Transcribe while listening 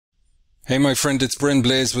Hey my friend, it's Bryn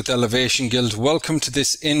Blaze with Elevation Guild. Welcome to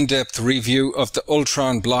this in-depth review of the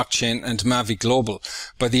Ultron blockchain and Mavie Global.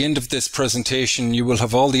 By the end of this presentation, you will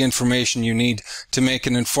have all the information you need to make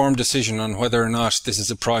an informed decision on whether or not this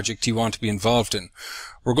is a project you want to be involved in.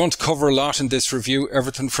 We're going to cover a lot in this review,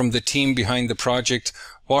 everything from the team behind the project,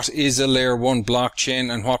 what is a layer 1 blockchain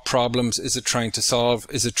and what problems is it trying to solve?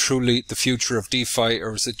 Is it truly the future of DeFi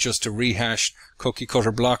or is it just a rehashed cookie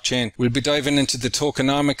cutter blockchain? We'll be diving into the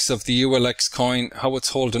tokenomics of the ULX coin, how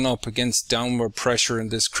it's holding up against downward pressure in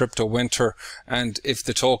this crypto winter, and if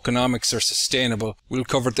the tokenomics are sustainable. We'll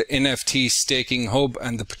cover the NFT staking hub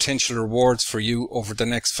and the potential rewards for you over the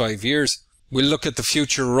next 5 years. We'll look at the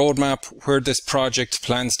future roadmap, where this project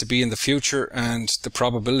plans to be in the future and the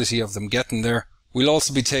probability of them getting there. We'll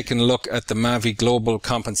also be taking a look at the Mavie Global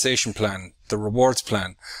compensation plan, the rewards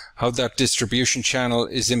plan, how that distribution channel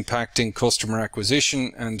is impacting customer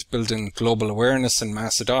acquisition and building global awareness and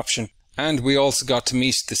mass adoption. And we also got to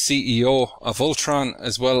meet the CEO of Ultron,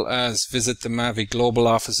 as well as visit the Mavie Global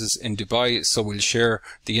offices in Dubai. So we'll share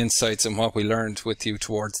the insights and what we learned with you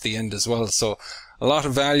towards the end as well. So a lot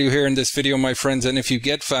of value here in this video, my friends, and if you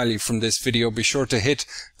get value from this video, be sure to hit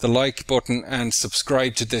the like button and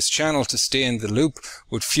subscribe to this channel to stay in the loop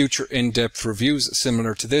with future in-depth reviews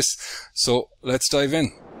similar to this. So let's dive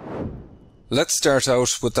in. Let's start out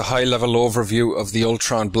with the high-level overview of the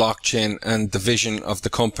Ultron blockchain and the vision of the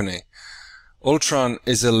company. Ultron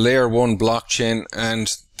is a layer 1 blockchain and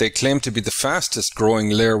they claim to be the fastest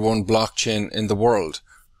growing layer 1 blockchain in the world.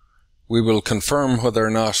 We will confirm whether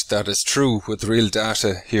or not that is true with real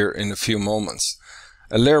data here in a few moments.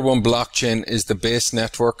 A layer 1 blockchain is the base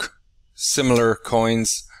network. Similar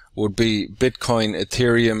coins would be Bitcoin,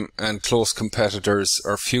 Ethereum, and close competitors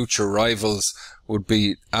or future rivals would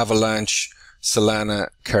be Avalanche, Solana,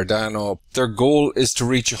 Cardano. Their goal is to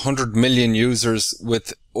reach 100 million users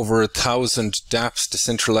with over 1,000 dApps,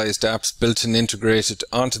 decentralized apps, built and integrated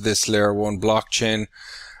onto this layer 1 blockchain,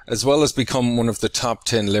 as well as become one of the top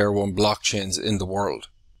 10 layer 1 blockchains in the world.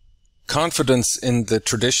 Confidence in the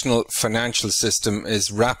traditional financial system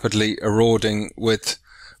is rapidly eroding, with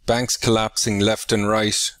banks collapsing left and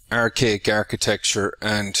right, archaic architecture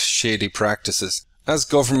and shady practices. As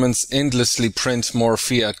governments endlessly print more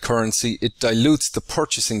fiat currency, it dilutes the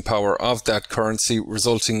purchasing power of that currency,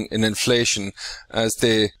 resulting in inflation as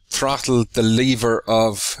they throttle the lever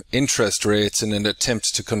of interest rates in an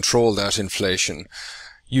attempt to control that inflation.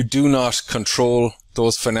 You do not control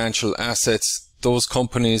those financial assets. Those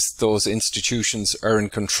companies, those institutions are in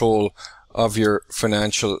control of your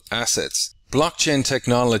financial assets. Blockchain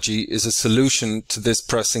technology is a solution to this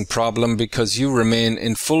pressing problem because you remain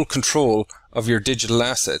in full control of your digital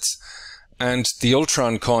assets. And the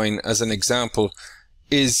Ultron coin, as an example,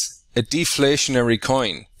 is a deflationary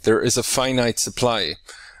coin. There is a finite supply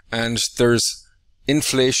and there's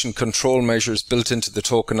inflation control measures built into the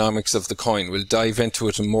tokenomics of the coin. We'll dive into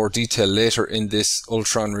it in more detail later in this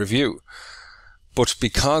Ultron review. But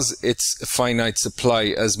because it's a finite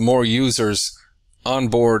supply, as more users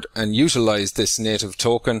onboard and utilize this native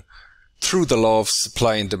token, through the law of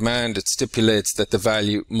supply and demand, it stipulates that the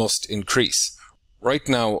value must increase. Right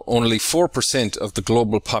now, only 4% of the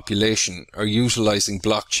global population are utilizing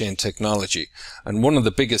blockchain technology, and one of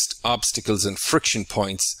the biggest obstacles and friction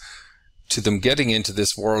points to them getting into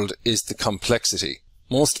this world is the complexity.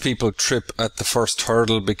 Most people trip at the first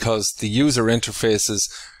hurdle because the user interfaces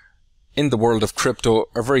in the world of crypto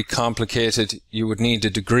are very complicated. You would need a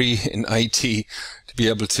degree in IT to be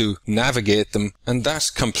able to navigate them, and that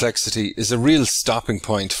complexity is a real stopping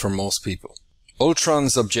point for most people.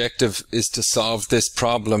 Ultron's objective is to solve this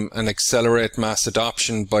problem and accelerate mass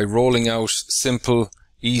adoption by rolling out simple,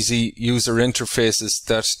 easy user interfaces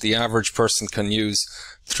that the average person can use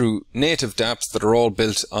through native dApps that are all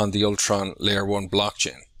built on the Ultron Layer 1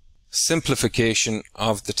 blockchain. Simplification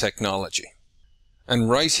of the technology. And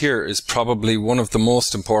right here is probably one of the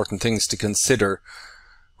most important things to consider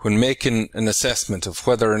when making an assessment of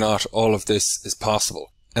whether or not all of this is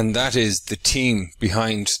possible. And that is the team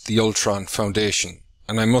behind the Ultron Foundation.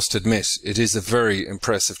 And I must admit, it is a very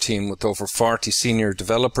impressive team with over 40 senior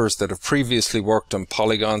developers that have previously worked on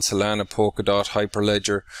Polygon, Solana, Polkadot,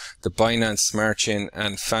 Hyperledger, the Binance Smart Chain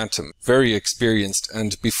and Phantom. Very experienced,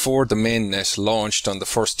 and before the mainnet launched on the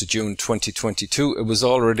 1st of June 2022, it was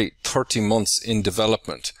already 30 months in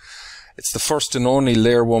development. It's the first and only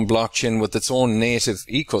layer 1 blockchain with its own native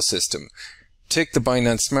ecosystem. Take the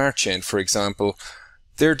Binance Smart Chain, for example.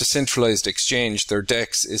 Their decentralized exchange, their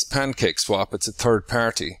DEX, is PancakeSwap. It's a third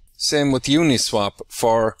party. Same with Uniswap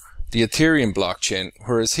for the Ethereum blockchain,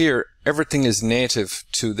 whereas here everything is native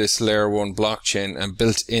to this layer 1 blockchain and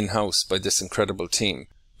built in-house by this incredible team.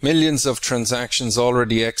 Millions of transactions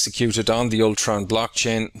already executed on the Ultron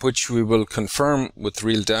blockchain, which we will confirm with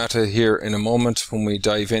real data here in a moment when we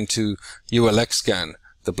dive into ULXscan,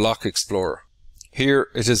 the block explorer. Here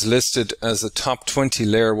it is listed as a top 20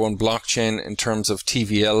 layer 1 blockchain in terms of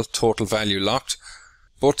TVL, total value locked,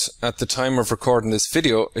 but at the time of recording this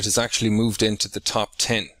video it has actually moved into the top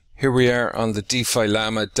 10. Here we are on the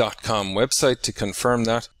defilama.com website to confirm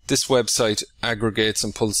that. This website aggregates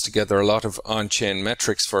and pulls together a lot of on-chain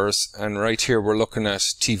metrics for us, and right here we're looking at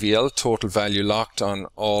TVL, total value locked, on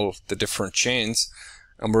all the different chains,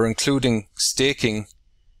 and we're including staking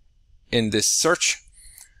in this search.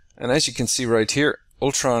 And as you can see right here,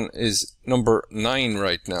 Ultron is number 9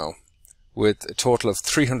 right now with a total of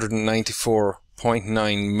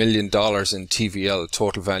 $394.9 million in TVL,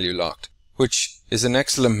 total value locked, which is an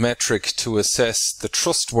excellent metric to assess the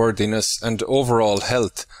trustworthiness and overall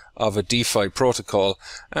health of a DeFi protocol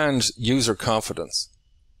and user confidence.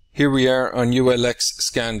 Here we are on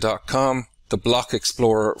ulxscan.com, the block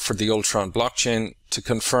explorer for the Ultron blockchain, to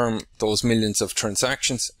confirm those millions of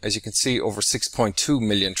transactions. As you can see, over 6.2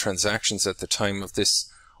 million transactions at the time of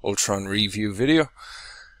this Ultron review video.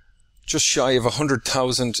 Just shy of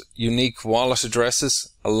 100,000 unique wallet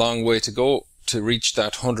addresses, a long way to go to reach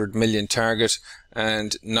that 100 million target,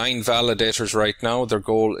 and 9 validators right now. Their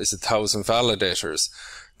goal is 1,000 validators.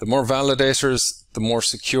 The more validators, the more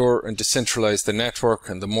secure and decentralized the network,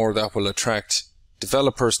 and the more that will attract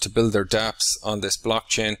developers to build their dApps on this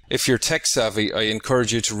blockchain. If you're tech savvy, I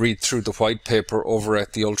encourage you to read through the white paper over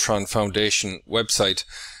at the Ultron Foundation website.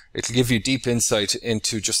 It'll give you deep insight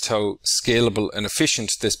into just how scalable and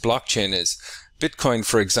efficient this blockchain is. Bitcoin,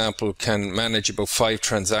 for example, can manage about 5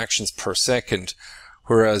 transactions per second,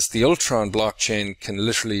 whereas the Ultron blockchain can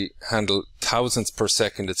literally handle thousands per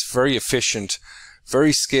second. It's very efficient,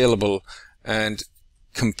 very scalable, and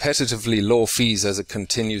competitively low fees as it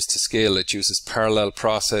continues to scale. It uses parallel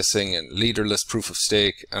processing and leaderless proof of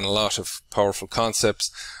stake and a lot of powerful concepts.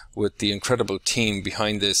 With the incredible team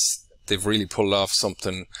behind this, they've really pulled off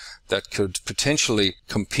something that could potentially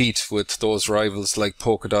compete with those rivals like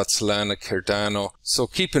Polkadot, Solana, Cardano. So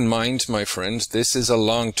keep in mind, my friend, this is a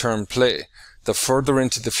long-term play. The further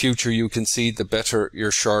into the future you can see, the better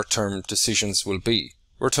your short-term decisions will be.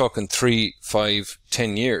 We're talking 3, 5,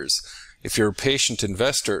 10 years. If you're a patient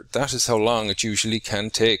investor, that is how long it usually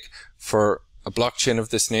can take for a blockchain of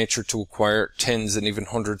this nature to acquire tens and even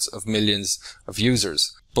hundreds of millions of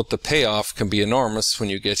users. But the payoff can be enormous when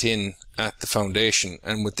you get in at the foundation.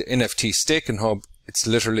 And with the NFT staking hub, it's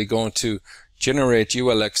literally going to generate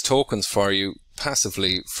ULX tokens for you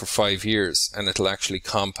passively for 5 years, and it'll actually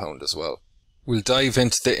compound as well. We'll dive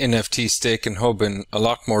into the NFT staking hub in a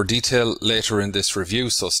lot more detail later in this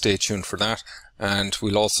review, so stay tuned for that. And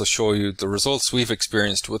we'll also show you the results we've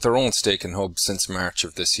experienced with our own staking hub since March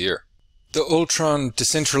of this year. The Ultron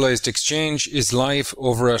decentralized exchange is live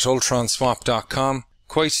over at ultronswap.com.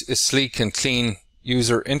 Quite a sleek and clean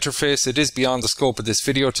user interface. It is beyond the scope of this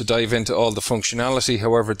video to dive into all the functionality.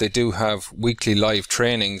 However, they do have weekly live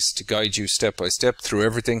trainings to guide you step by step through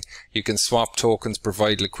everything. You can swap tokens,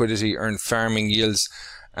 provide liquidity, earn farming yields,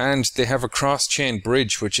 and they have a cross-chain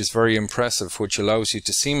bridge, which is very impressive, which allows you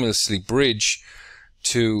to seamlessly bridge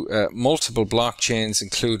to multiple blockchains,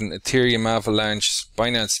 including Ethereum, Avalanche,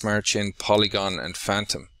 Binance Smart Chain, Polygon, and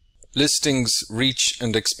Phantom. Listings reach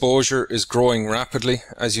and exposure is growing rapidly,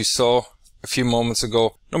 as you saw a few moments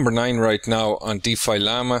ago. Number 9 right now on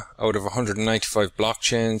DeFiLlama out of 195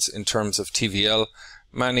 blockchains in terms of TVL.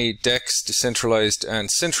 Many DEX, decentralized and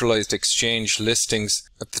centralized exchange listings.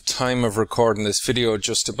 At the time of recording this video,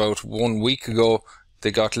 just about 1 week ago, they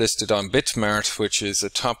got listed on Bitmart, which is a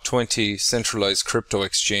top 20 centralized crypto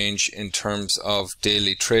exchange in terms of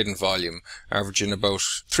daily trading volume, averaging about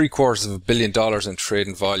 $750 million in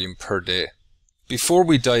trading volume per day. Before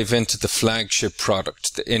we dive into the flagship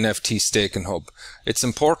product, the NFT staking hub, it's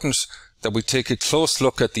important that we take a close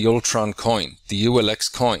look at the Ultron coin, the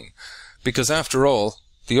ULX coin, because after all,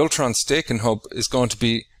 the Ultron staking hub is going to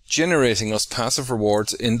be generating us passive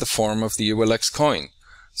rewards in the form of the ULX coin.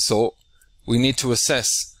 So we need to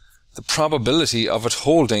assess the probability of it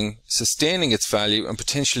holding, sustaining its value, and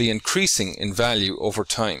potentially increasing in value over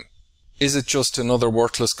time. Is it just another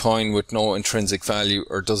worthless coin with no intrinsic value,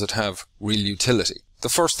 or does it have real utility? The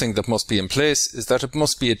first thing that must be in place is that it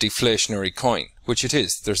must be a deflationary coin, which it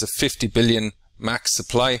is. There's a 50 billion max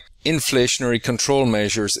supply, inflationary control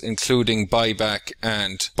measures including buyback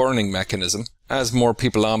and burning mechanism. As more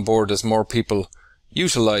people onboard, as more people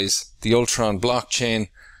utilize the Ultron blockchain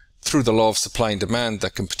through the law of supply and demand,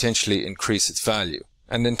 that can potentially increase its value.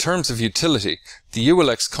 And in terms of utility, the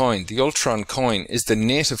ULX coin, the Ultron coin, is the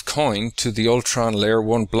native coin to the Ultron Layer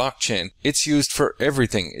 1 blockchain. It's used for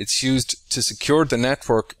everything. It's used to secure the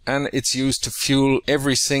network, and it's used to fuel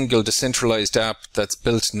every single decentralized app that's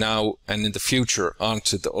built now and in the future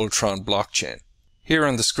onto the Ultron blockchain. Here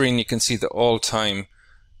on the screen you can see the all-time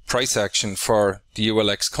price action for the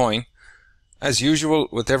ULX coin. As usual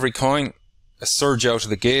with every coin, a surge out of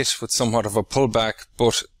the gate with somewhat of a pullback,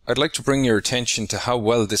 but I'd like to bring your attention to how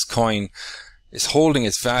well this coin is holding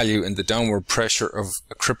its value in the downward pressure of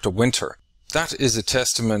a crypto winter. That is a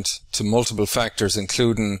testament to multiple factors,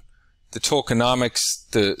 including the tokenomics,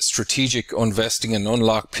 the strategic investing and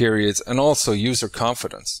unlock periods, and also user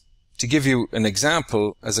confidence. To give you an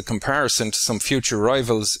example, as a comparison to some future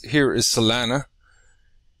rivals, here is Solana,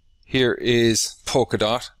 here is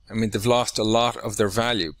Polkadot. I mean, they've lost a lot of their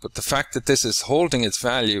value, but the fact that this is holding its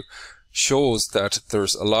value shows that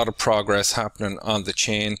there's a lot of progress happening on the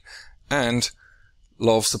chain, and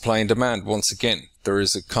law of supply and demand. Once again, there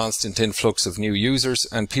is a constant influx of new users,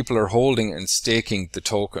 and people are holding and staking the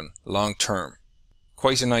token long term.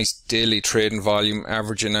 Quite a nice daily trading volume,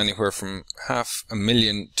 averaging anywhere from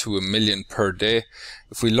 500,000 to 1 million per day.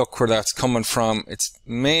 If we look where that's coming from, it's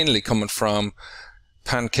mainly coming from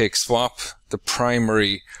PancakeSwap, the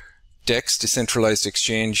primary DEX, decentralized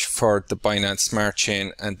exchange for the Binance Smart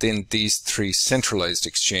Chain, and then these three centralized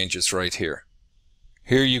exchanges right here.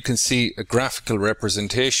 Here you can see a graphical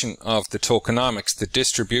representation of the tokenomics, the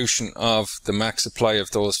distribution of the max supply of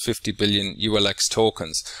those 50 billion ULX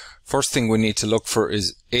tokens. First thing we need to look for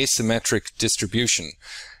is asymmetric distribution.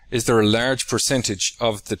 Is there a large percentage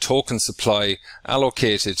of the token supply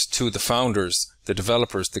allocated to the founders, the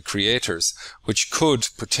developers, the creators, which could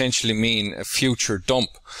potentially mean a future dump?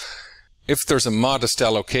 If there's a modest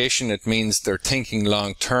allocation, it means they're thinking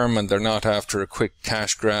long term and they're not after a quick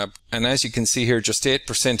cash grab. And as you can see here, just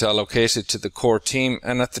 8% allocated to the core team,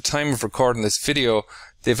 and at the time of recording this video,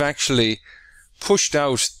 they've actually pushed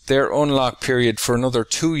out their unlock period for another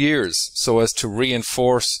 2 years so as to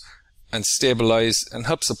reinforce and stabilize and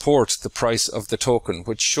help support the price of the token,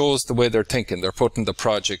 which shows the way they're thinking. They're putting the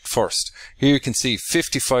project first. Here you can see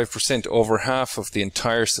 55%, over half of the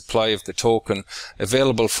entire supply of the token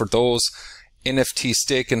available for those NFT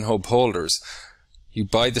staking hub holders. You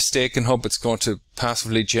buy the staking hub, it's going to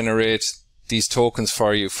passively generate these tokens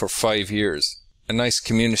for you for 5 years. A nice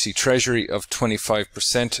community treasury of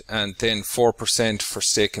 25%, and then 4% for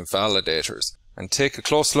staking validators. And take a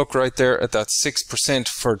close look right there at that 6%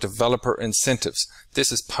 for developer incentives. This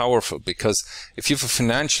is powerful, because if you have a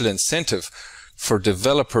financial incentive for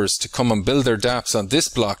developers to come and build their dApps on this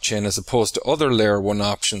blockchain as opposed to other layer 1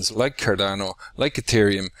 options like Cardano, like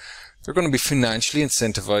Ethereum, they're going to be financially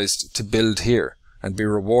incentivized to build here and be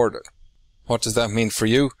rewarded. What does that mean for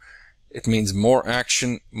you? It means more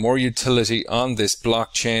action, more utility on this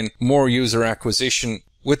blockchain, more user acquisition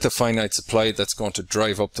with the finite supply that's going to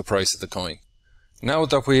drive up the price of the coin. Now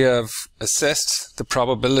that we have assessed the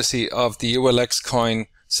probability of the ULX coin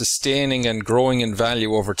sustaining and growing in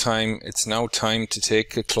value over time, it's now time to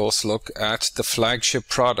take a close look at the flagship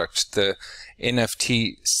product, the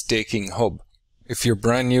NFT staking hub. If you're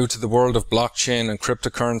brand new to the world of blockchain and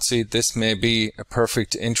cryptocurrency, this may be a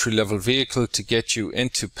perfect entry-level vehicle to get you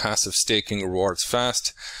into passive staking rewards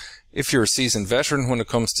fast. If you're a seasoned veteran when it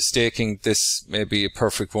comes to staking, this may be a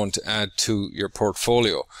perfect one to add to your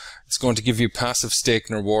portfolio. It's going to give you passive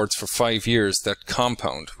staking rewards for 5 years that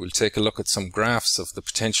compound. We'll take a look at some graphs of the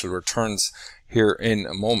potential returns here in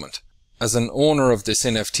a moment. As an owner of this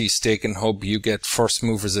NFT staking hub, you get first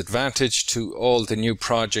mover's advantage to all the new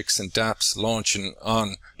projects and dApps launching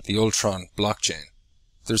on the Ultron blockchain.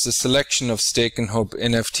 There's a selection of staking hub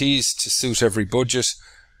NFTs to suit every budget.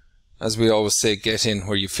 As we always say, get in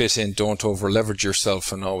where you fit in, don't over leverage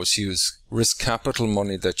yourself, and always use risk capital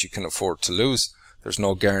money that you can afford to lose. There's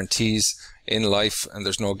no guarantees in life, and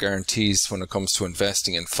there's no guarantees when it comes to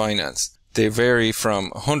investing in finance. They vary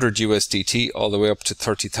from 100 USDT all the way up to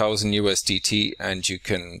 30,000 USDT, and you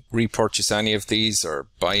can repurchase any of these or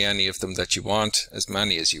buy any of them that you want, as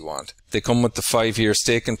many as you want. They come with the 5-year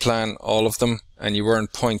staking plan, all of them, and you earn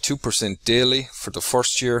 0.2% daily for the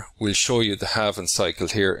first year. We'll show you the halving cycle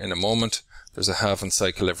here in a moment. There's a halving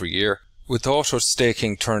cycle every year. With auto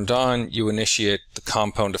staking turned on, you initiate the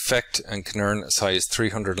compound effect and can earn as high as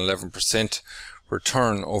 311%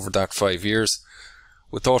 return over that 5 years.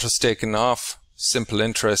 With auto staking off, simple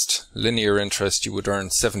interest, linear interest, you would earn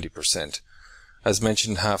 70%. As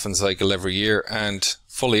mentioned, halving cycle every year and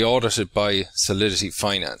fully audited by Solidity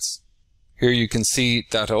Finance. Here you can see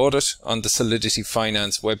that audit on the Solidity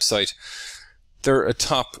Finance website. They're a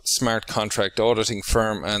top smart contract auditing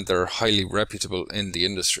firm and they're highly reputable in the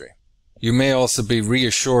industry. You may also be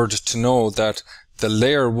reassured to know that the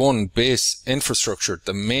Layer 1 base infrastructure,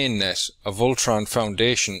 the mainnet of Ultron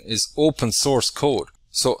Foundation, is open source code,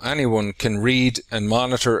 so anyone can read and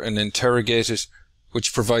monitor and interrogate it,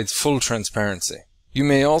 which provides full transparency. You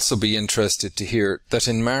may also be interested to hear that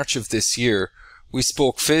in March of this year, we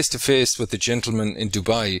spoke face to face with a gentleman in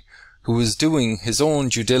Dubai who was doing his own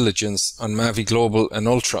due diligence on Mavie Global and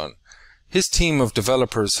Ultron. His team of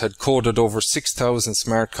developers had coded over 6,000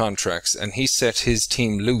 smart contracts, and he set his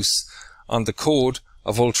team loose on the code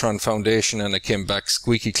of Ultron Foundation, and it came back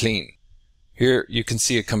squeaky clean. Here you can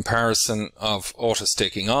see a comparison of auto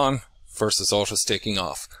staking on versus auto staking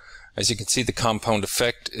off. As you can see, the compound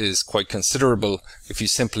effect is quite considerable if you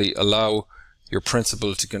simply allow your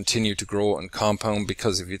principal to continue to grow and compound,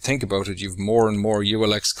 because if you think about it, you've more and more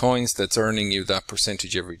ULX coins that's earning you that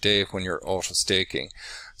percentage every day when you're auto staking.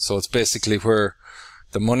 So it's basically where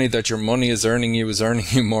the money that your money is earning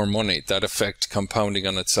you more money. That effect compounding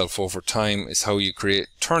on itself over time is how you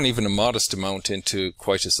turn even a modest amount into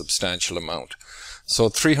quite a substantial amount. So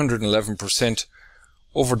 311%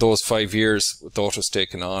 over those 5 years with auto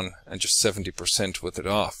staking on, and just 70% with it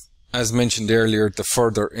off. As mentioned earlier, the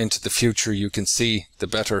further into the future you can see, the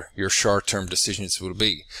better your short-term decisions will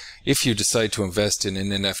be. If you decide to invest in an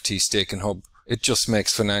NFT staking hub, it just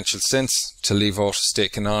makes financial sense to leave auto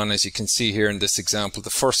staking on. As you can see here in this example, the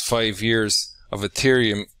first 5 years of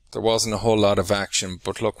Ethereum, there wasn't a whole lot of action,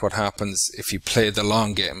 but look what happens if you play the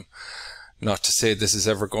long game. Not to say this is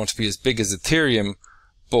ever going to be as big as Ethereum,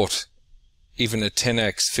 but even a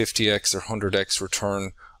 10x, 50x or 100x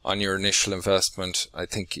return on your initial investment, I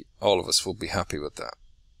think all of us will be happy with that.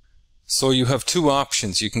 So you have two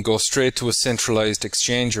options. You can go straight to a centralized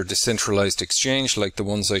exchange or decentralized exchange like the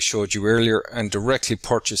ones I showed you earlier and directly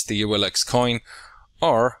purchase the ULX coin,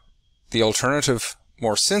 or the alternative,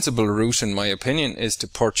 more sensible route in my opinion, is to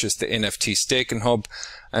purchase the NFT staking hub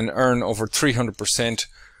and earn over 300%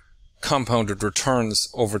 compounded returns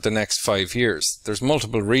over the next 5 years. There's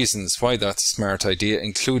multiple reasons why that's a smart idea,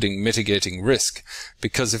 including mitigating risk,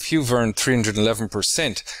 because if you've earned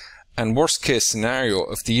 311%, and worst case scenario,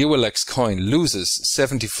 if the ULX coin loses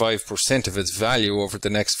 75% of its value over the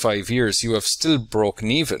next 5 years, you have still broken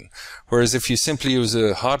even. Whereas if you simply use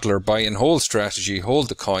a hodler buy and hold strategy, hold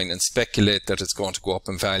the coin and speculate that it's going to go up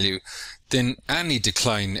in value, then any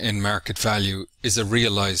decline in market value is a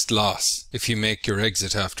realized loss if you make your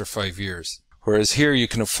exit after 5 years. Whereas here you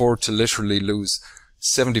can afford to literally lose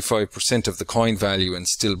 75% of the coin value and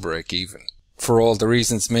still break even. For all the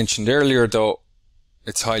reasons mentioned earlier though,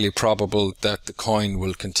 it's highly probable that the coin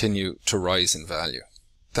will continue to rise in value.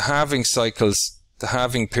 The halving cycles, the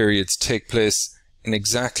halving periods take place in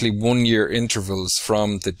exactly 1 year intervals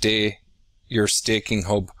from the day your staking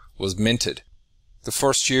hub was minted. The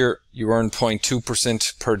first year you earn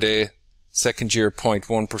 0.2% per day, second year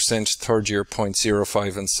 0.1%, third year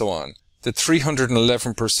 0.05% and so on. The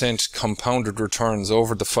 311% compounded returns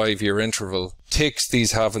over the 5 year interval takes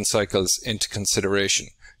these halving cycles into consideration.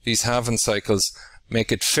 These halving cycles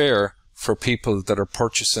make it fair for people that are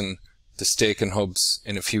purchasing the staking hubs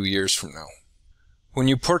in a few years from now. When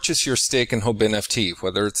you purchase your staking hub NFT,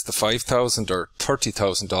 whether it's the $5,000 or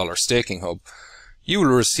 $30,000 staking hub, you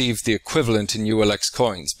will receive the equivalent in ULX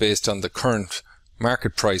coins based on the current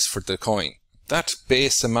market price for the coin. That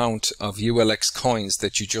base amount of ULX coins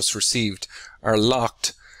that you just received are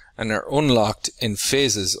locked and are unlocked in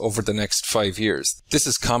phases over the next 5 years. This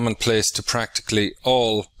is commonplace to practically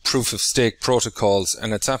all proof-of-stake protocols,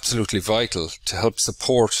 and it's absolutely vital to help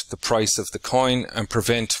support the price of the coin and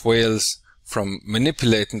prevent whales from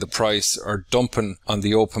manipulating the price or dumping on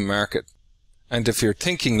the open market. And if you're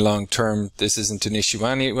thinking long-term, this isn't an issue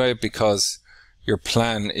anyway, because your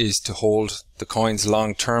plan is to hold the coins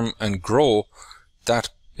long-term and grow that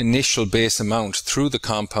initial base amount through the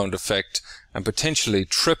compound effect and potentially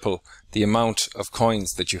triple the amount of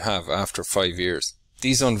coins that you have after 5 years.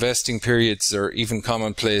 These unvesting periods are even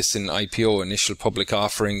commonplace in IPO, initial public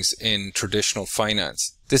offerings, in traditional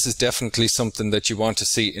finance. This is definitely something that you want to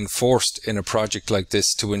see enforced in a project like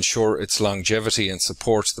this to ensure its longevity and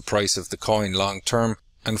support the price of the coin long term.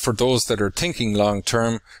 And for those that are thinking long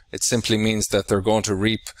term, it simply means that they're going to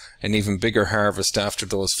reap an even bigger harvest after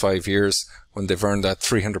those 5 years when they've earned that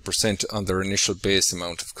 300% on their initial base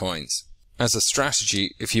amount of coins. As a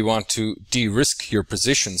strategy, if you want to de-risk your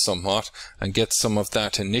position somewhat and get some of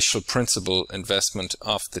that initial principal investment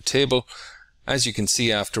off the table, as you can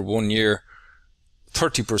see after 1 year,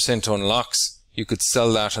 30% unlocks. You could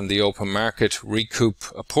sell that on the open market, recoup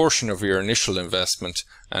a portion of your initial investment,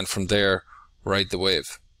 and from there ride the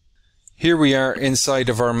wave. Here we are inside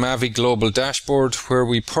of our Mavie Global dashboard where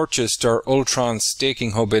we purchased our Ultron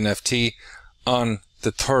Staking Hub NFT on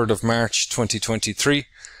the 3rd of March 2023.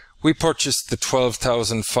 We purchased the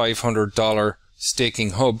 $12,500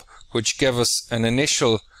 staking hub, which gave us an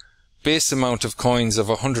initial base amount of coins of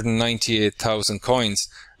 198,000 coins.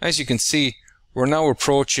 As you can see, we're now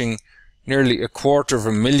approaching nearly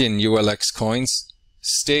 250,000 ULX coins,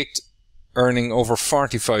 staked, earning over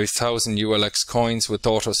 45,000 ULX coins with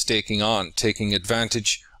auto staking on, taking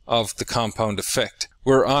advantage of the compound effect.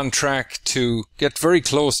 We're on track to get very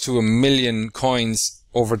close to 1 million coins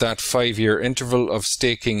over that 5-year interval of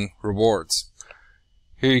staking rewards.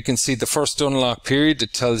 Here you can see the first unlock period.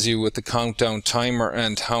 It tells you with the countdown timer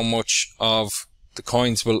and how much of the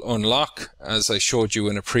coins will unlock. As I showed you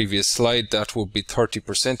in a previous slide, that will be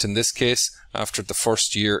 30% in this case after the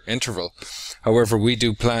first year interval. However, we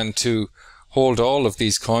do plan to hold all of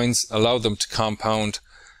these coins, allow them to compound,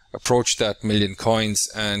 approach that 1 million coins,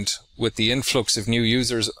 and with the influx of new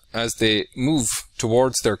users as they move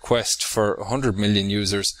towards their quest for 100 million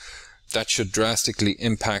users, that should drastically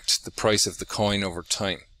impact the price of the coin over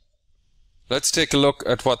time. Let's take a look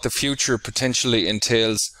at what the future potentially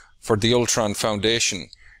entails for the Ultron Foundation.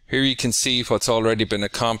 Here you can see what's already been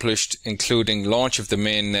accomplished, including launch of the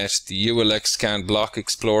mainnet, the ULX Scan Block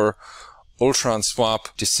Explorer, Ultron Swap,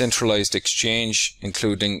 decentralized exchange,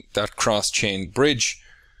 including that cross-chain bridge,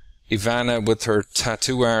 Ivana with her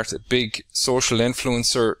tattoo art, a big social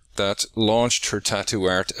influencer that launched her tattoo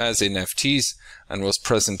art as NFTs and was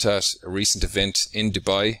present at a recent event in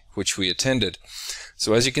Dubai, which we attended.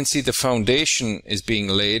 So as you can see, the foundation is being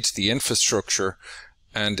laid, the infrastructure,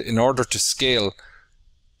 and in order to scale,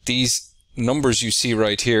 these numbers you see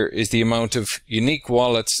right here is the amount of unique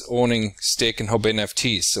wallets owning Staking Hub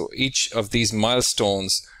NFTs. So each of these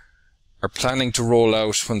milestones are planning to roll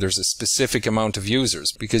out when there's a specific amount of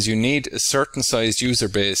users, because you need a certain sized user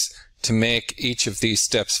base to make each of these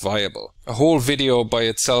steps viable. A whole video by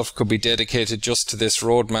itself could be dedicated just to this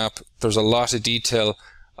roadmap. There's a lot of detail,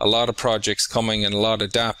 a lot of projects coming and a lot of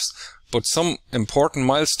dApps, but some important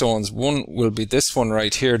milestones. One will be this one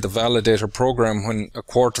right here, the validator program, when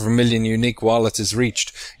 250,000 unique wallets is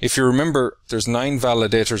reached. If you remember, there's 9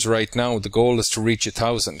 validators right now. The goal is to reach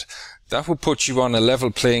 1,000. That will put you on a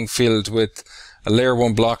level playing field with a layer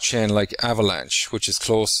 1 blockchain like Avalanche, which is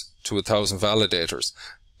close to 1,000 validators.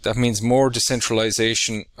 That means more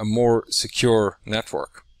decentralization, a more secure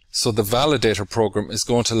network. So the validator program is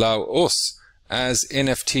going to allow us as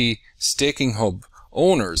NFT staking hub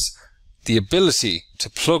owners the ability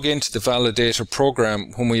to plug into the validator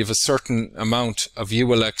program when we have a certain amount of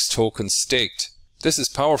ULX tokens staked. This is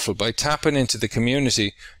powerful. By tapping into the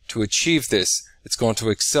community to achieve this, it's going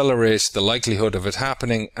to accelerate the likelihood of it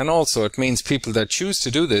happening, and also it means people that choose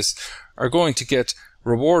to do this are going to get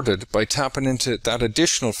rewarded by tapping into that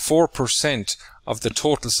additional 4% of the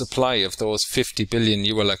total supply of those 50 billion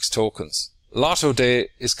ULX tokens. Lotto Day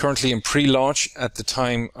is currently in pre-launch at the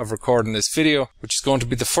time of recording this video, which is going to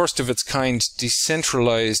be the first of its kind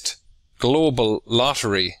decentralized global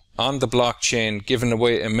lottery on the blockchain, giving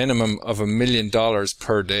away a minimum of $1 million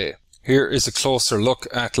per day. Here is a closer look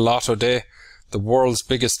at Lotto Day, the world's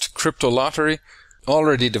biggest crypto lottery,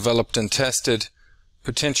 already developed and tested,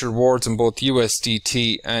 potential rewards in both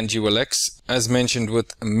USDT and ULX, as mentioned,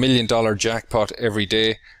 with $1 million jackpot every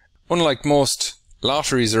day. Unlike most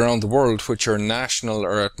lotteries around the world, which are national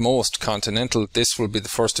or at most continental, this will be the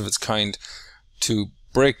first of its kind to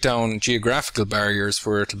break down geographical barriers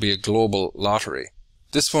where it'll be a global lottery.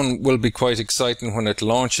 This one will be quite exciting when it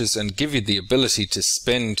launches and give you the ability to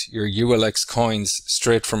spend your ULX coins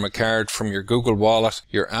straight from a card, from your Google Wallet,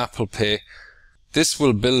 your Apple Pay. This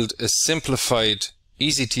will build a simplified,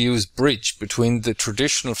 easy to use bridge between the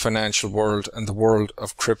traditional financial world and the world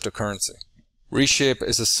of cryptocurrency. Reshape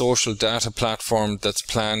is a social data platform that's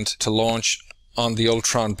planned to launch on the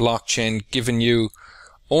Ultron blockchain, giving you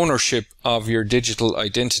ownership of your digital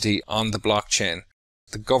identity on the blockchain.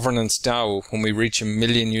 The governance DAO, when we reach 1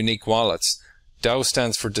 million unique wallets, DAO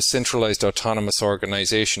stands for Decentralized Autonomous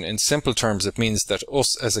Organization. In simple terms, it means that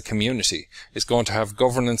us as a community is going to have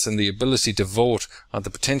governance and the ability to vote on the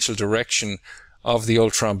potential direction of the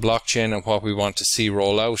Ultron blockchain and what we want to see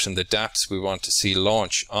roll out and the dApps we want to see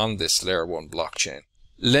launch on this layer 1 blockchain.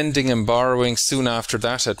 Lending and borrowing soon after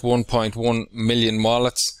that at 1.1 million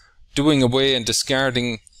wallets, doing away and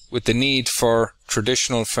discarding with the need for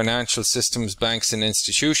traditional financial systems, banks and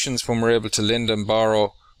institutions, when we're able to lend and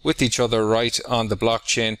borrow with each other right on the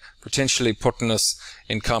blockchain, potentially putting us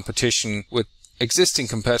in competition with existing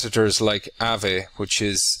competitors like Mavie, which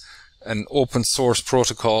is an open source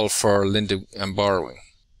protocol for lending and borrowing.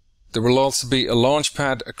 There will also be a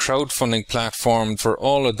launchpad, a crowdfunding platform for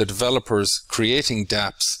all of the developers creating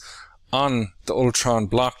dApps on the Ultron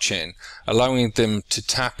blockchain, allowing them to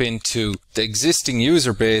tap into the existing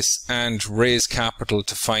user base and raise capital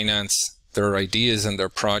to finance their ideas and their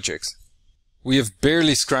projects. We have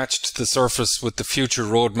barely scratched the surface with the future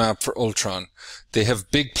roadmap for Ultron. They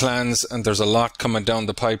have big plans and there's a lot coming down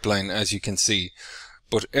the pipeline, as you can see.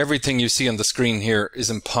 But everything you see on the screen here is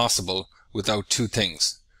impossible without two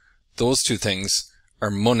things. Those two things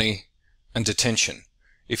are money and attention.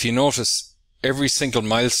 If you notice, every single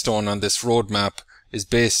milestone on this roadmap is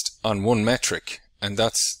based on one metric, and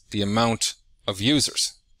that's the amount of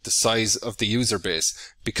users, the size of the user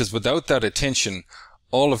base. Because without that attention,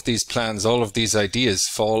 all of these plans, all of these ideas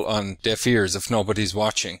fall on deaf ears if nobody's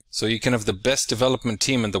watching. So you can have the best development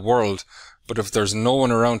team in the world, but if there's no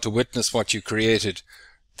one around to witness what you created,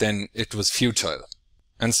 then it was futile.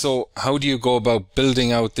 And so how do you go about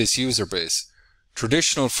building out this user base?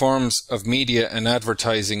 Traditional forms of media and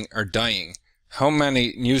advertising are dying. How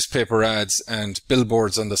many newspaper ads and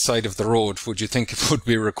billboards on the side of the road would you think would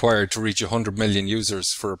be required to reach 100 million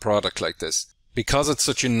users for a product like this? Because it's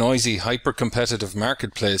such a noisy, hyper-competitive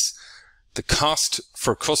marketplace, the cost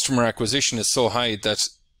for customer acquisition is so high that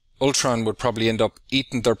Ultron would probably end up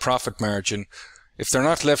eating their profit margin. If they're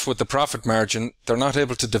not left with the profit margin, they're not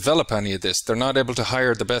able to develop any of this. They're not able to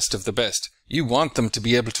hire the best of the best. You want them to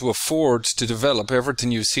be able to afford to develop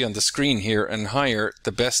everything you see on the screen here and hire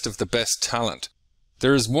the best of the best talent.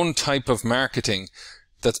 There is one type of marketing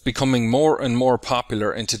that's becoming more and more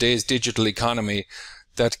popular in today's digital economy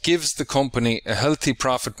that gives the company a healthy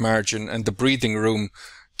profit margin and the breathing room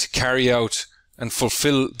to carry out and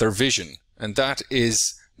fulfill their vision. And that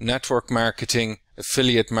is network marketing,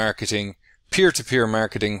 affiliate marketing, peer-to-peer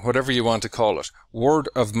marketing, whatever you want to call it,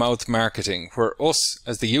 word-of-mouth marketing, where us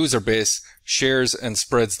as the user base shares and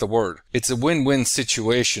spreads the word. It's a win-win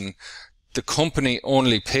situation. The company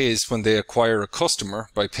only pays when they acquire a customer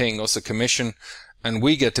by paying us a commission, and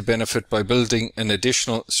we get to benefit by building an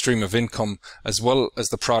additional stream of income as well as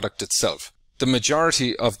the product itself. The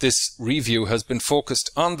majority of this review has been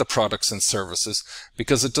focused on the products and services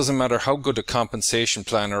because it doesn't matter how good a compensation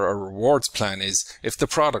plan or a rewards plan is if the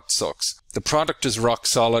product sucks. The product is rock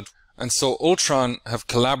solid, and so Ultron have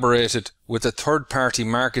collaborated with a third-party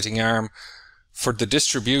marketing arm for the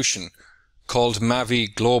distribution called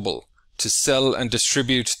Mavie Global to sell and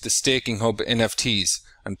distribute the Staking Hub NFTs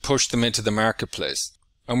and push them into the marketplace.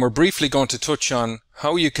 And we're briefly going to touch on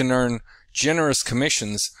how you can earn generous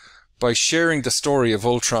commissions by sharing the story of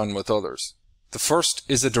Ultron with others. The first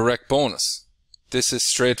is a direct bonus. This is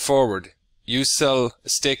straightforward. You sell a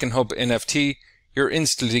Staking Hub NFT, you're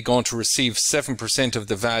instantly going to receive 7% of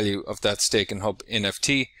the value of that Staking Hub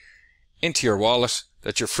NFT into your wallet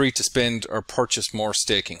that you're free to spend or purchase more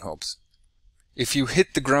Staking Hubs. If you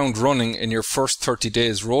hit the ground running in your first 30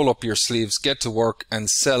 days, roll up your sleeves, get to work and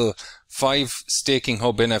sell 5 Staking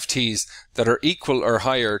Hub NFTs that are equal or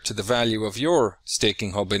higher to the value of your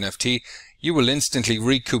Staking Hub NFT, you will instantly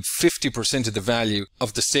recoup 50% of the value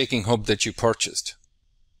of the Staking Hub that you purchased.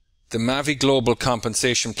 The Mavie Global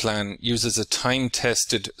compensation plan uses a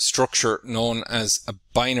time-tested structure known as a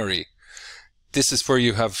binary. This is where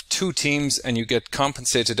you have two teams and you get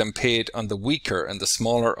compensated and paid on the weaker and the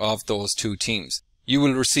smaller of those two teams. You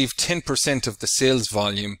will receive 10% of the sales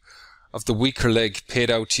volume of the weaker leg paid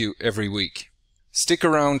out to you every week. Stick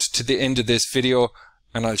around to the end of this video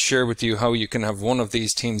and I'll share with you how you can have one of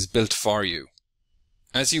these teams built for you.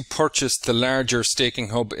 As you purchase the larger Staking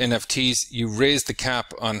Hub NFTs, you raise the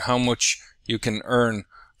cap on how much you can earn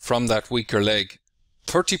from that weaker leg.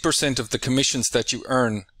 30% of the commissions that you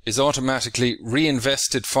earn is automatically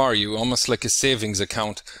reinvested for you, almost like a savings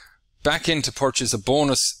account, back in to purchase a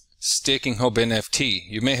bonus Staking Hub NFT.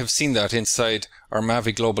 You may have seen that inside our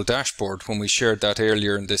Mavie Global dashboard when we shared that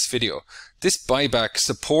earlier in this video. This buyback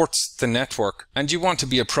supports the network and you want to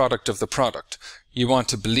be a product of the product. You want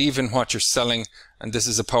to believe in what you're selling, and this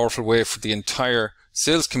is a powerful way for the entire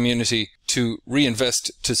sales community to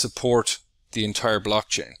reinvest to support the entire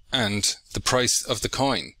blockchain and the price of the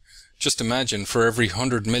coin. Just imagine, for every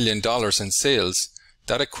 $100 million in sales,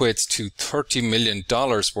 that equates to $30 million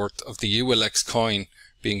worth of the ULX coin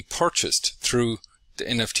being purchased through the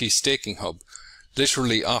NFT Staking Hub,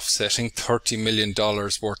 literally offsetting $30 million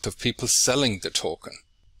worth of people selling the token.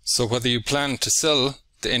 So whether you plan to sell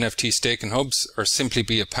the NFT Staking Hubs or simply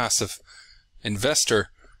be a passive investor,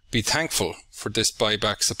 be thankful for this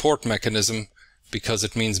buyback support mechanism because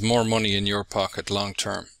it means more money in your pocket long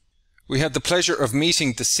term. We had the pleasure of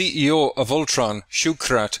meeting the CEO of Ultron,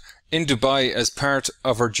 Shukrat, in Dubai as part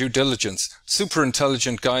of our due diligence. Super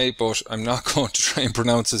intelligent guy, but I'm not going to try and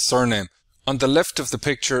pronounce his surname. On the left of the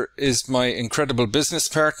picture is my incredible business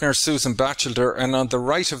partner, Susan Batchelder, and on the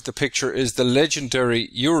right of the picture is the legendary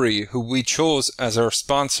Yuri, who we chose as our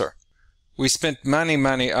sponsor. We spent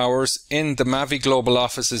many hours in the Mavie Global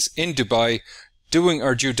offices in Dubai, doing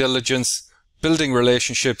our due diligence, building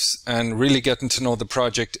relationships, and really getting to know the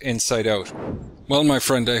project inside out. Well, my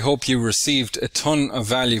friend, I hope you received a ton of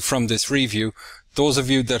value from this review. Those of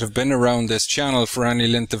you that have been around this channel for any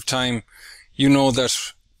length of time, you know that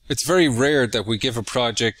it's very rare that we give a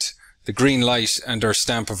project the green light and our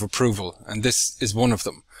stamp of approval, and this is one of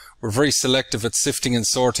them. We're very selective at sifting and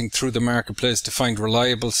sorting through the marketplace to find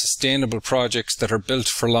reliable, sustainable projects that are built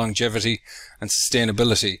for longevity and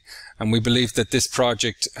sustainability, and we believe that this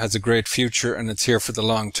project has a great future and it's here for the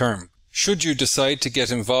long term. Should you decide to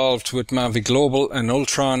get involved with Mavie Global and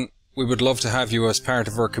Ultron, we would love to have you as part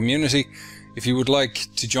of our community. If you would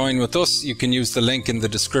like to join with us, you can use the link in the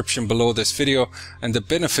description below this video, and the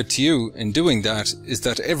benefit to you in doing that is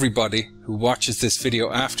that everybody who watches this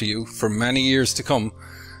video after you for many years to come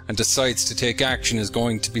and decides to take action is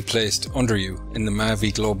going to be placed under you in the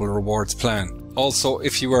Mavie Global Rewards plan. Also,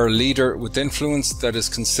 if you are a leader with influence that is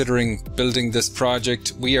considering building this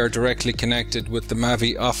project, we are directly connected with the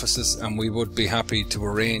Mavie offices and we would be happy to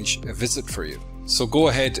arrange a visit for you. So go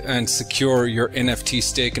ahead and secure your NFT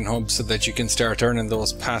staking hub so that you can start earning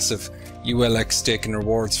those passive ULX staking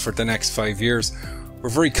rewards for the next 5 years. We're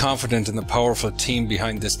very confident in the powerful team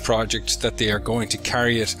behind this project, that they are going to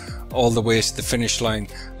carry it all the way to the finish line.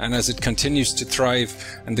 And as it continues to thrive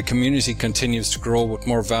and the community continues to grow with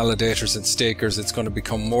more validators and stakers, it's going to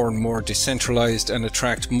become more and more decentralized and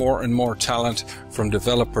attract more and more talent from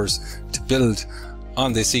developers to build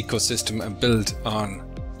on this ecosystem and build on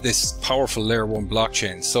this powerful layer 1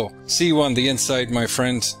 blockchain. So see you on the inside, my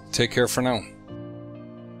friend. Take care for now.